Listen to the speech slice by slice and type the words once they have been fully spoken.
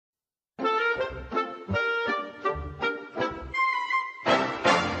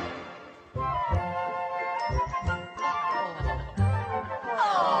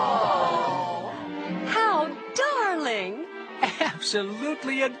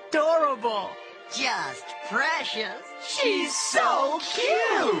absolutely adorable. Just precious. She's so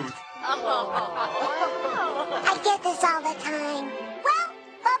cute. I get this all the time. Well,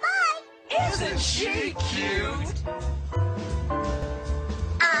 bye-bye. Isn't she cute?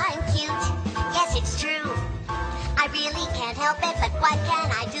 I'm cute. Yes, it's true. I really can't help it, but what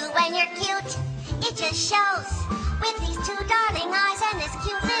can I do when you're cute? It just shows. With these two darling eyes and this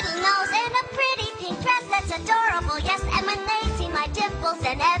cute little nose and a pretty pink dress that's adorable, yes. And when they see my dimples,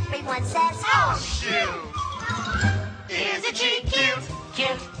 then everyone says, Oh, shoot. Isn't she cute?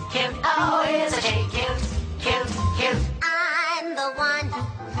 Cute, cute. Oh, isn't she cute? Cute, cute. I'm the one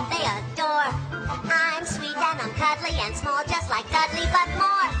they adore. I'm sweet and I'm cuddly and small, just like Dudley, but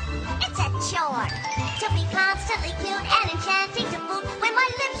more. It's a chore to be constantly cute and enchanting to boot. When my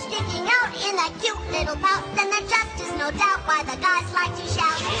lips sticking out in that cute little pout, then there just is no doubt why the guys like to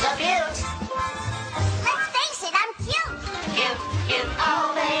shout. She's so cute. Let's face it, I'm cute. Cute, cute.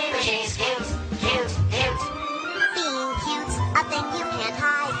 Oh, baby, she's cute. Cute, cute. Being cute's a thing you can't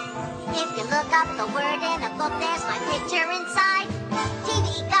hide. If you look up the word in a book, there's my picture inside.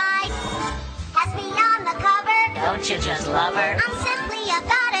 TV Guide has me on the cover. Don't you just love her? I'm simply a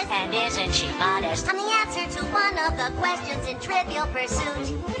goddess. And isn't she modest? I'm the answer to one of the questions in Trivial Pursuit.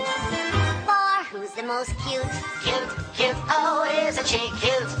 For who's the most cute? Cute, cute. Oh, isn't she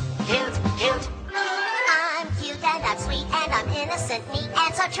cute? Cute, cute. I'm cute and I'm sweet and I'm innocent, neat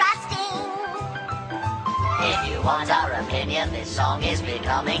and so trusting. If you want our opinion, this song is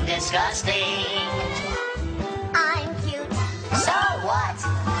becoming disgusting. I'm cute. So what?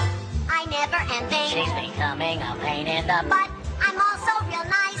 I never am vain. She's becoming a pain in the butt. But I'm also real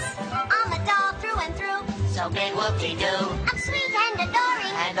nice. I'm a doll through and through. So big whoop-de-doo. I'm sweet and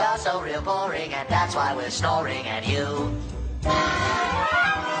adoring. And also real boring, and that's why we're snoring at you.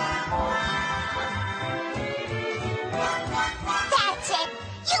 That's it.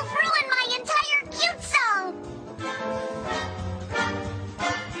 You've ruined my entire cute song.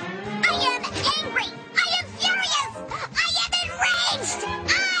 I am angry. I am furious. I am enraged. I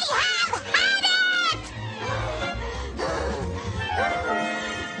have had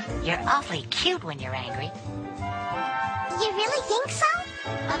it. You're awfully cute when you're angry. You really think so?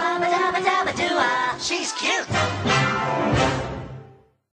 She's cute.